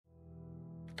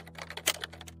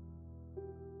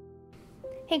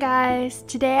Hey guys,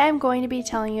 today I'm going to be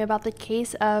telling you about the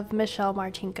case of Michelle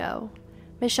Martinko.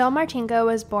 Michelle Martinko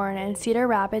was born in Cedar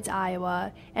Rapids,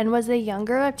 Iowa, and was the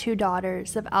younger of two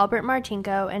daughters of Albert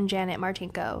Martinko and Janet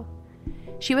Martinko.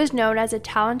 She was known as a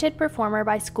talented performer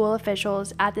by school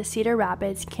officials at the Cedar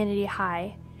Rapids Kennedy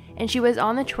High, and she was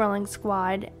on the twirling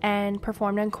squad and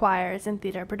performed in choirs and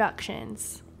theater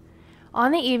productions.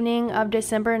 On the evening of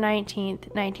December 19,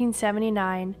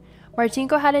 1979,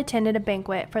 Martinko had attended a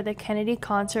banquet for the Kennedy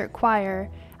Concert Choir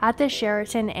at the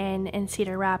Sheraton Inn in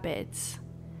Cedar Rapids.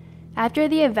 After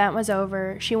the event was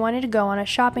over, she wanted to go on a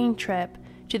shopping trip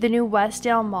to the new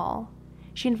Westdale Mall.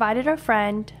 She invited a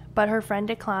friend, but her friend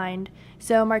declined,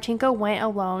 so Martinko went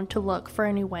alone to look for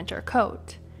a new winter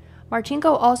coat.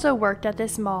 Martinko also worked at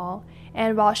this mall,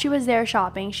 and while she was there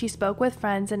shopping, she spoke with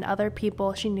friends and other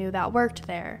people she knew that worked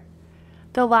there.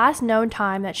 The last known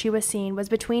time that she was seen was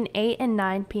between 8 and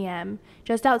 9 p.m.,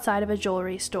 just outside of a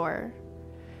jewelry store.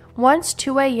 Once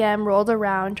 2 a.m. rolled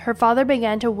around, her father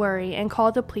began to worry and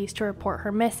called the police to report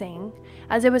her missing,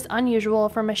 as it was unusual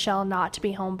for Michelle not to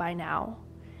be home by now.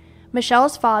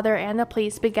 Michelle's father and the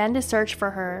police began to search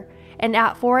for her, and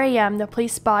at 4 a.m. the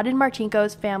police spotted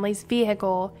Martinko's family's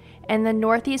vehicle in the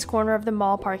northeast corner of the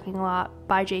mall parking lot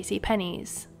by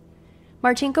JCPenney's.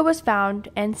 Martinko was found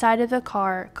inside of the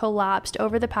car, collapsed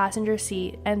over the passenger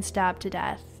seat, and stabbed to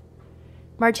death.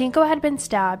 Martinko had been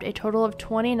stabbed a total of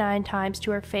 29 times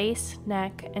to her face,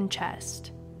 neck, and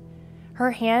chest.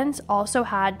 Her hands also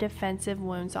had defensive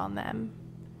wounds on them.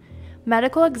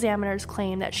 Medical examiners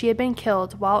claimed that she had been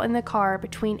killed while in the car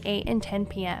between 8 and 10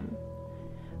 p.m.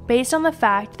 Based on the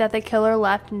fact that the killer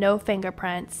left no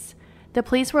fingerprints, the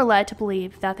police were led to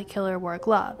believe that the killer wore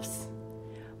gloves.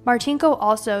 Martinko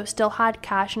also still had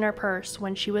cash in her purse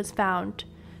when she was found,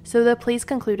 so the police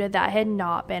concluded that it had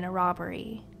not been a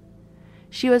robbery.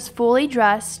 She was fully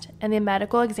dressed, and the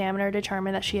medical examiner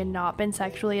determined that she had not been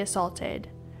sexually assaulted.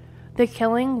 The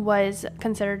killing was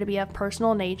considered to be of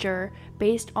personal nature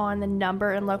based on the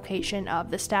number and location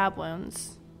of the stab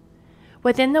wounds.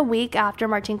 Within the week after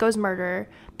Martinko's murder,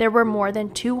 there were more than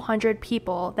 200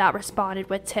 people that responded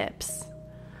with tips.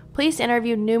 Police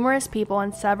interviewed numerous people,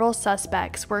 and several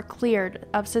suspects were cleared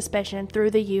of suspicion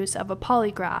through the use of a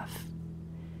polygraph.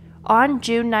 On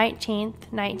June 19,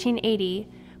 1980,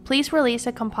 police released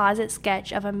a composite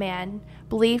sketch of a man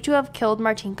believed to have killed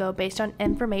Martinko based on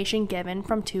information given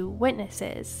from two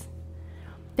witnesses.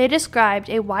 They described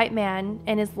a white man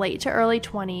in his late to early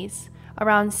 20s,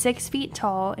 around 6 feet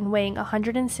tall and weighing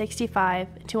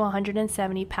 165 to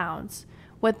 170 pounds,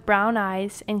 with brown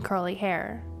eyes and curly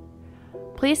hair.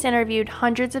 Police interviewed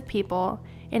hundreds of people,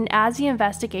 and as the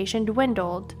investigation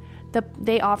dwindled,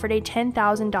 they offered a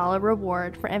 $10,000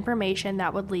 reward for information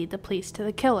that would lead the police to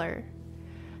the killer.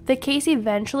 The case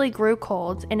eventually grew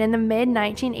cold, and in the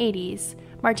mid-1980s,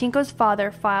 Martinko's father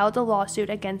filed a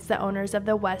lawsuit against the owners of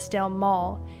the Westdale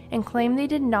Mall and claimed they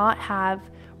did not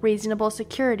have reasonable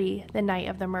security the night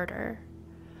of the murder.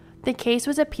 The case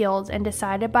was appealed and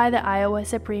decided by the Iowa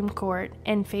Supreme Court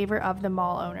in favor of the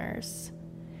mall owners.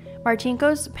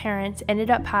 Martinko's parents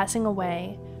ended up passing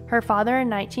away, her father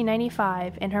in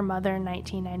 1995 and her mother in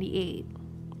 1998.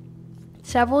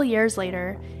 Several years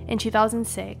later, in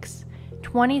 2006,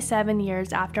 27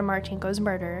 years after Martinko's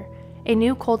murder, a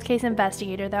new cold case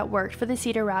investigator that worked for the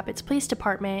Cedar Rapids Police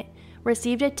Department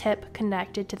received a tip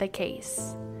connected to the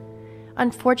case.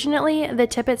 Unfortunately, the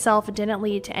tip itself didn't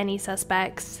lead to any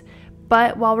suspects,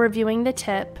 but while reviewing the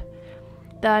tip,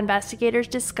 the investigators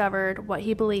discovered what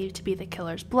he believed to be the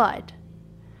killer's blood.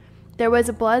 There was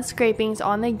blood scrapings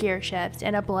on the gear shift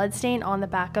and a blood stain on the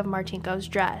back of Martinko's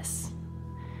dress.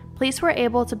 Police were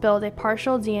able to build a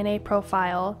partial DNA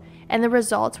profile, and the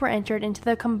results were entered into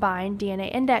the Combined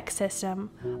DNA Index System,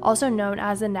 also known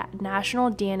as the National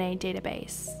DNA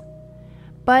Database.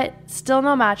 But still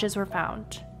no matches were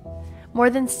found.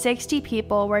 More than 60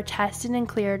 people were tested and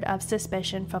cleared of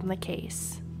suspicion from the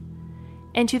case.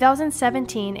 In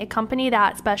 2017, a company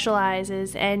that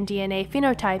specializes in DNA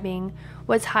phenotyping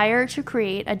was hired to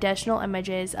create additional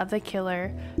images of the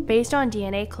killer based on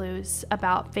DNA clues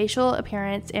about facial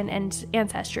appearance and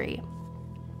ancestry.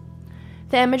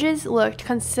 The images looked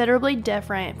considerably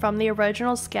different from the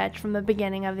original sketch from the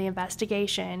beginning of the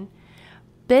investigation.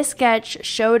 This sketch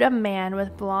showed a man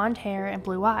with blonde hair and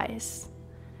blue eyes.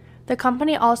 The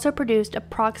company also produced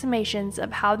approximations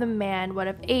of how the man would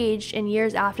have aged in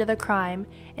years after the crime,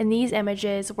 and these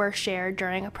images were shared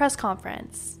during a press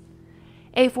conference.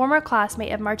 A former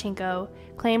classmate of Martinko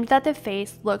claimed that the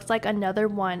face looked like another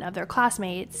one of their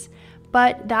classmates,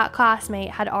 but that classmate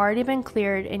had already been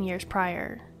cleared in years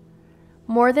prior.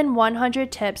 More than 100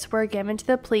 tips were given to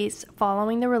the police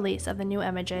following the release of the new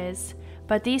images,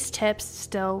 but these tips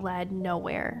still led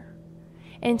nowhere.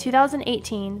 In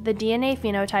 2018, the DNA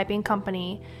phenotyping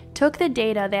company took the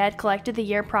data they had collected the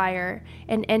year prior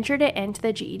and entered it into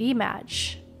the GED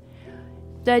match.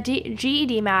 The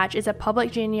GED match is a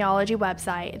public genealogy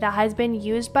website that has been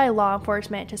used by law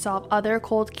enforcement to solve other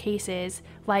cold cases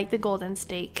like the Golden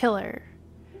State Killer.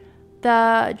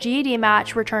 The GED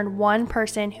match returned one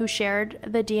person who shared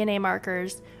the DNA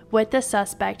markers with the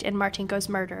suspect in Martinko's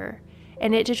murder,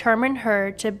 and it determined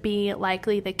her to be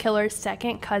likely the killer's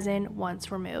second cousin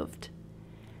once removed.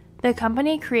 The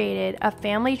company created a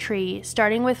family tree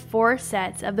starting with 4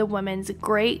 sets of the woman's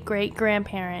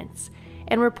great-great-grandparents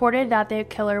and reported that the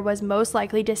killer was most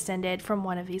likely descended from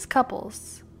one of these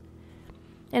couples.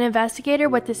 An investigator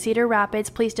with the Cedar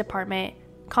Rapids Police Department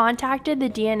contacted the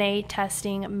DNA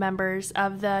testing members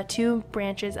of the 2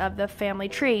 branches of the family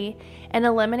tree and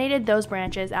eliminated those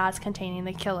branches as containing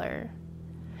the killer.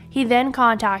 He then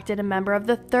contacted a member of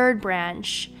the 3rd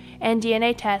branch, and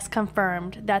DNA tests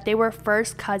confirmed that they were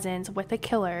first cousins with the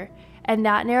killer, and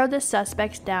that narrowed the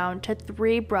suspects down to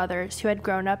 3 brothers who had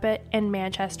grown up in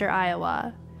Manchester,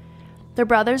 Iowa. The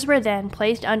brothers were then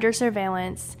placed under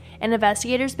surveillance, and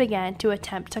investigators began to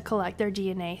attempt to collect their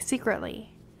DNA secretly.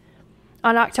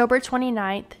 On October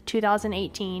 29,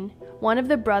 2018, one of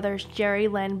the brothers, Jerry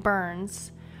Lynn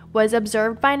Burns, was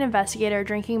observed by an investigator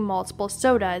drinking multiple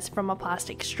sodas from a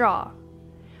plastic straw.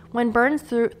 When Burns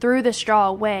threw the straw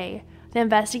away, the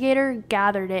investigator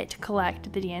gathered it to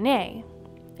collect the DNA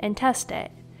and test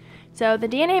it. So the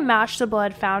DNA matched the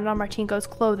blood found on Martinko's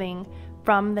clothing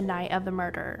from the night of the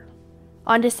murder.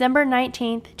 On December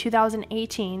 19,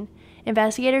 2018,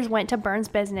 investigators went to Burns'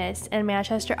 business in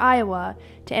Manchester, Iowa,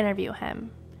 to interview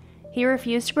him. He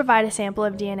refused to provide a sample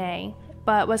of DNA,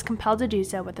 but was compelled to do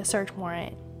so with a search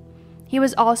warrant. He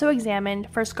was also examined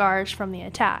for scars from the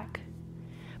attack.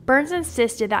 Burns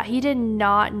insisted that he did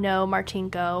not know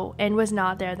Martinko and was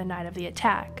not there the night of the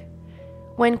attack.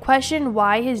 When questioned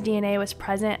why his DNA was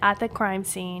present at the crime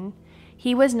scene,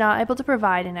 he was not able to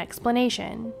provide an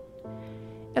explanation.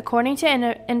 According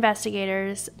to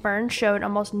investigators, Burns showed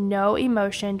almost no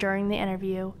emotion during the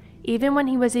interview, even when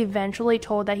he was eventually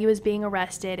told that he was being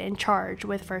arrested and charged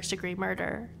with first-degree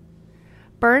murder.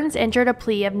 Burns entered a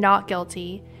plea of not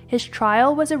guilty. His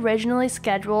trial was originally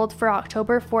scheduled for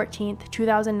October 14,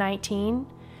 2019,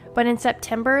 but in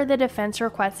September, the defense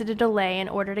requested a delay in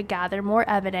order to gather more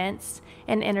evidence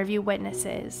and interview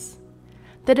witnesses.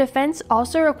 The defense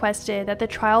also requested that the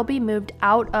trial be moved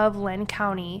out of Lynn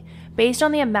County based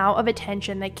on the amount of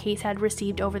attention the case had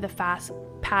received over the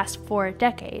past 4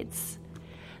 decades.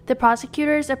 The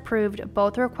prosecutors approved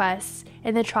both requests,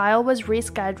 and the trial was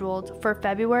rescheduled for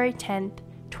February 10,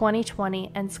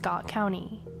 2020 in Scott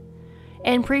County.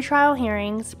 In pretrial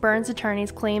hearings, Burns'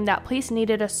 attorneys claimed that police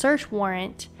needed a search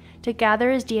warrant to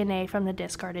gather his DNA from the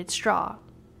discarded straw.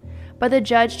 But the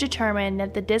judge determined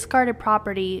that the discarded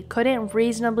property couldn't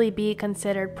reasonably be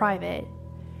considered private.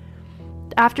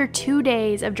 After 2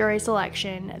 days of jury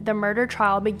selection, the murder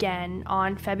trial began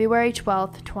on February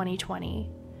 12, 2020.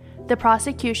 The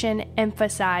prosecution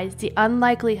emphasized the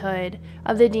unlikelihood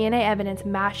of the DNA evidence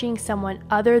matching someone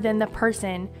other than the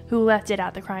person who left it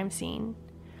at the crime scene.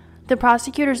 The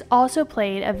prosecutors also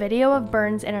played a video of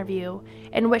Burns' interview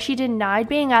in which he denied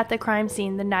being at the crime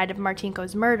scene the night of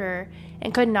Martinko's murder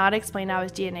and could not explain how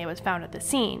his DNA was found at the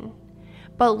scene.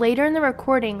 But later in the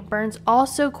recording, Burns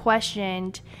also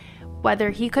questioned whether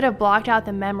he could have blocked out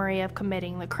the memory of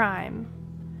committing the crime.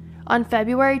 On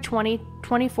February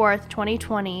 24,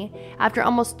 2020, after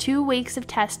almost 2 weeks of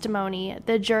testimony,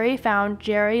 the jury found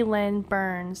Jerry Lynn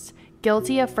Burns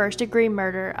guilty of first-degree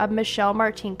murder of Michelle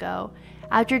Martinko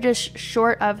after just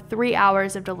short of 3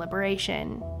 hours of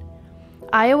deliberation.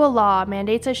 Iowa law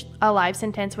mandates a life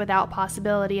sentence without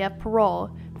possibility of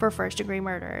parole for first-degree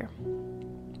murder.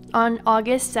 On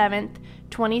August 7,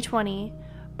 2020,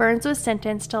 Burns was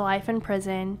sentenced to life in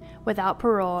prison without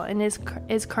parole and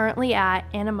is currently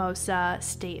at Anamosa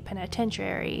State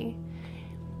Penitentiary.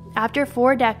 After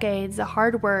 4 decades, the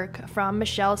hard work from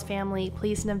Michelle's family,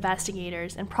 police and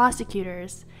investigators, and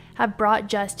prosecutors have brought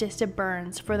justice to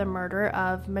Burns for the murder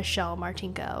of Michelle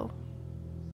Martinko.